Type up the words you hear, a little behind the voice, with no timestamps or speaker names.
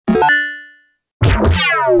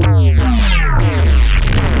Hey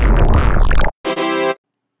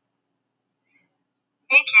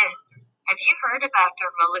kids, have you heard about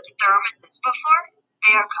Thermalit Thermoses before?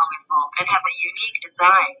 They are colorful and have a unique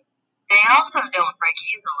design. They also don't break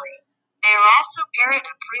easily. They are also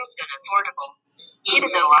parent-approved and affordable.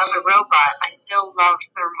 Even though I'm a robot, I still love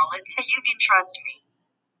Thermalit, so you can trust me.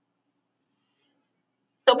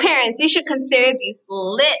 So parents, you should consider these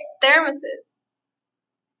lit thermoses.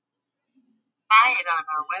 Buy it on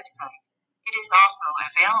our website. It is also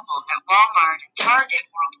available at Walmart and Target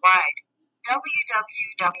worldwide.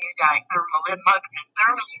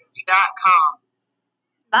 www.thermalitmugsandthermoses.com.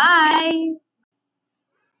 Bye!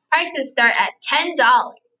 Prices start at $10.